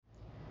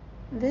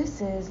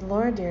This is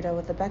Laura Deirdre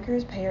with the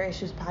Becker's Payer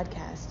Issues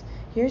Podcast.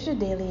 Here's your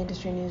daily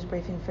industry news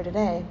briefing for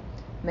today,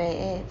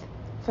 May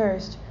 8th.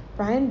 First,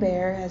 Brian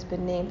Baer has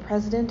been named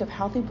president of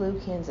Healthy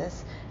Blue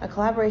Kansas, a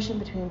collaboration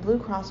between Blue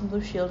Cross and Blue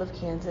Shield of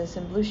Kansas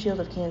and Blue Shield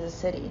of Kansas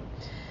City.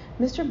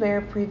 Mr.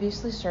 Baer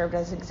previously served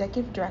as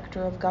executive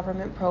director of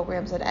government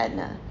programs at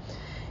Aetna.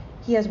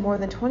 He has more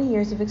than 20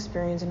 years of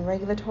experience in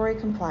regulatory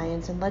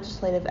compliance and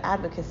legislative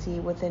advocacy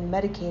within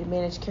Medicaid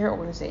managed care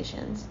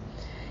organizations.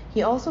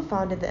 He also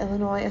founded the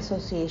Illinois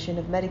Association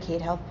of Medicaid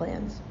Health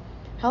Plans.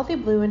 Healthy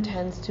Blue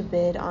intends to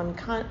bid on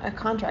a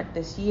contract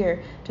this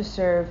year to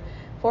serve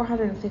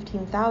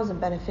 415,000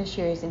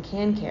 beneficiaries in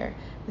CanCare,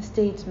 the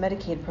state's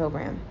Medicaid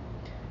program.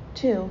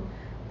 2.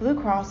 Blue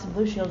Cross and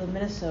Blue Shield of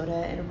Minnesota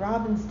and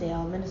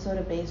Robbinsdale,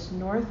 Minnesota-based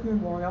North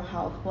Memorial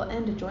Health will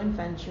end a joint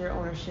venture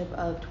ownership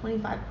of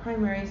 25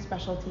 primary,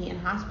 specialty,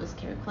 and hospice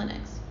care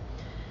clinics.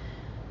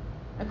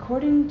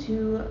 According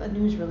to a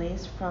news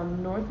release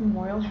from North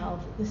Memorial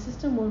Health, the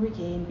system will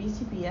regain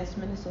BCBS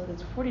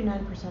Minnesota's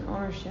 49%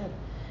 ownership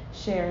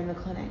share in the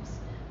clinics.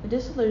 The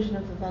dissolution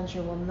of the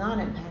venture will not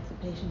impact the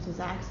patients'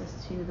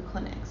 access to the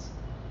clinics.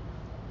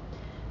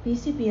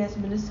 BCBS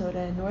Minnesota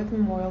and North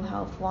Memorial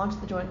Health launched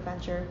the joint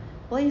venture,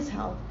 Blaze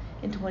Health,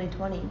 in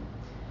 2020.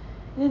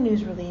 In a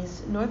news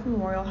release, North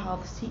Memorial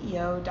Health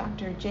CEO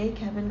Dr. J.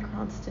 Kevin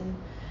Cronston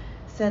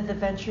said the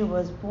venture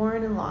was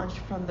born and launched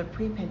from the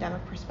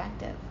pre-pandemic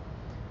perspective.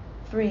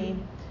 3.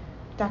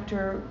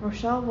 Dr.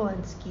 Rochelle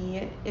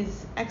Walensky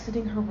is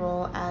exiting her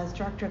role as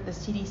director of the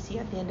CDC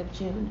at the end of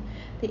June.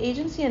 The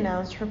agency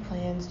announced her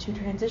plans to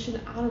transition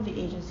out of the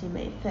agency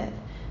May 5th,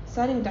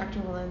 citing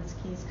Dr.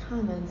 Walensky's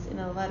comments in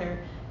a letter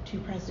to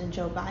President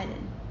Joe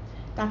Biden.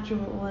 Dr.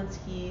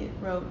 Walensky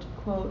wrote,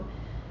 quote,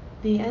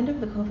 "The end of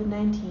the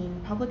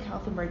COVID-19 public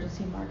health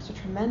emergency marks a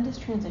tremendous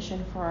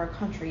transition for our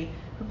country,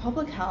 for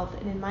public health,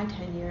 and in my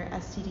tenure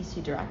as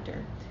CDC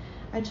director.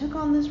 I took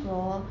on this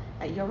role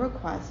at your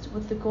request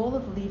with the goal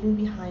of leaving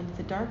behind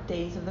the dark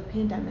days of the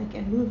pandemic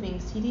and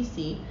moving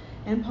CDC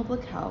and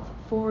public health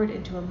forward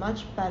into a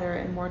much better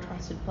and more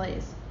trusted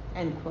place,"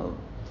 end quote.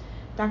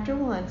 Dr.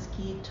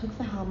 Walensky took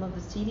the helm of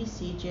the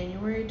CDC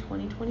January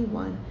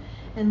 2021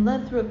 and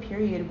led through a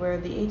period where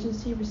the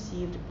agency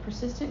received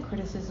persistent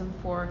criticism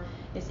for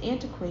its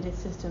antiquated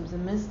systems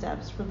and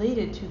missteps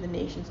related to the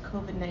nation's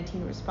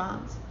COVID-19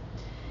 response.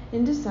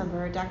 In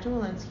December, Dr.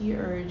 Walensky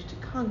urged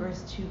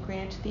Congress to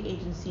grant the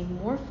agency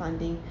more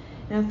funding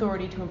and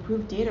authority to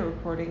improve data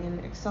reporting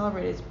and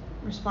accelerate its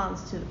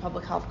response to the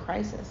public health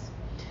crisis.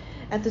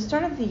 At the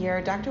start of the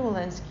year, Dr.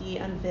 Walensky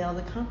unveiled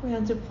a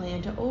comprehensive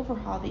plan to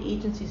overhaul the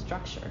agency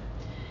structure.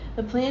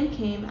 The plan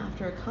came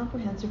after a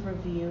comprehensive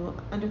review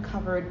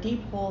uncovered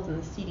deep holes in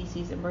the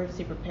CDC's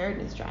emergency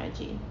preparedness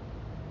strategy.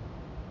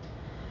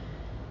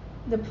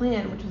 The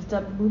plan, which was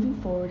dubbed Moving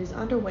Forward, is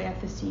underway at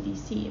the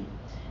CDC.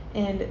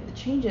 And the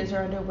changes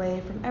are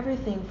underway from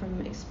everything from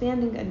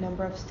expanding a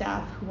number of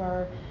staff who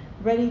are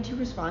ready to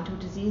respond to a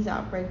disease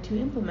outbreak to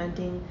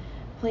implementing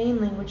plain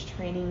language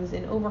trainings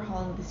and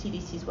overhauling the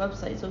CDC's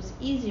website so it's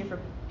easier for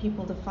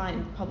people to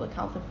find public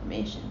health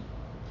information.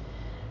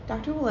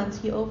 Dr.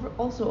 Walensky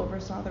also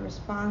oversaw the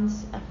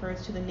response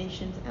efforts to the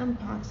nation's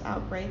Mpox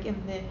outbreak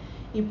and the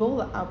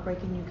Ebola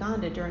outbreak in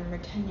Uganda during her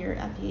tenure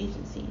at the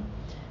agency.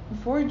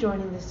 Before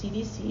joining the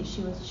CDC,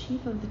 she was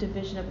chief of the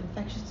Division of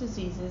Infectious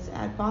Diseases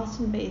at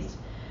Boston-based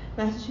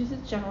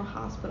Massachusetts General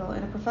Hospital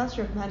and a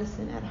professor of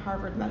medicine at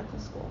Harvard Medical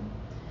School.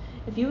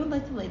 If you would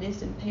like the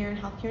latest in payer and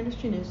healthcare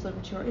industry news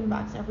delivered to your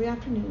inbox every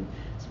afternoon,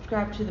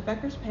 subscribe to the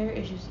Becker's Payer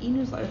Issues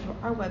e-newsletter through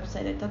our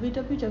website at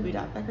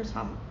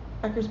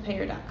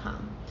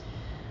www.beckerspayer.com.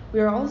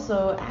 We are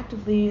also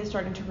actively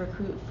starting to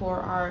recruit for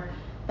our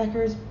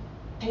Becker's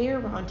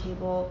Payer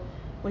Roundtable,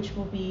 which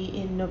will be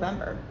in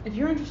November. If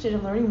you're interested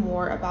in learning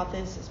more about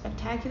this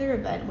spectacular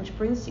event, which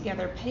brings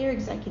together payer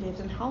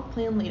executives and health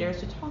plan leaders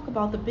to talk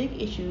about the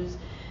big issues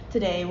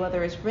today,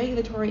 whether it's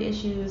regulatory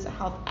issues,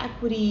 health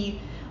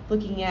equity,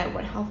 looking at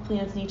what health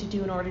plans need to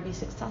do in order to be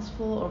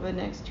successful over the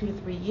next 2 to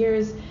 3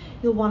 years,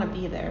 you'll want to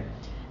be there.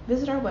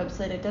 Visit our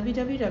website at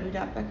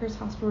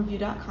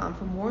www.beckershospitalreview.com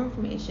for more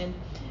information,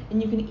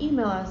 and you can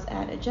email us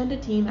at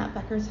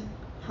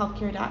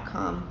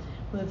agendateam@beckershealthcare.com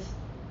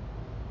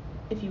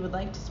if you would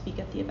like to speak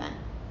at the event.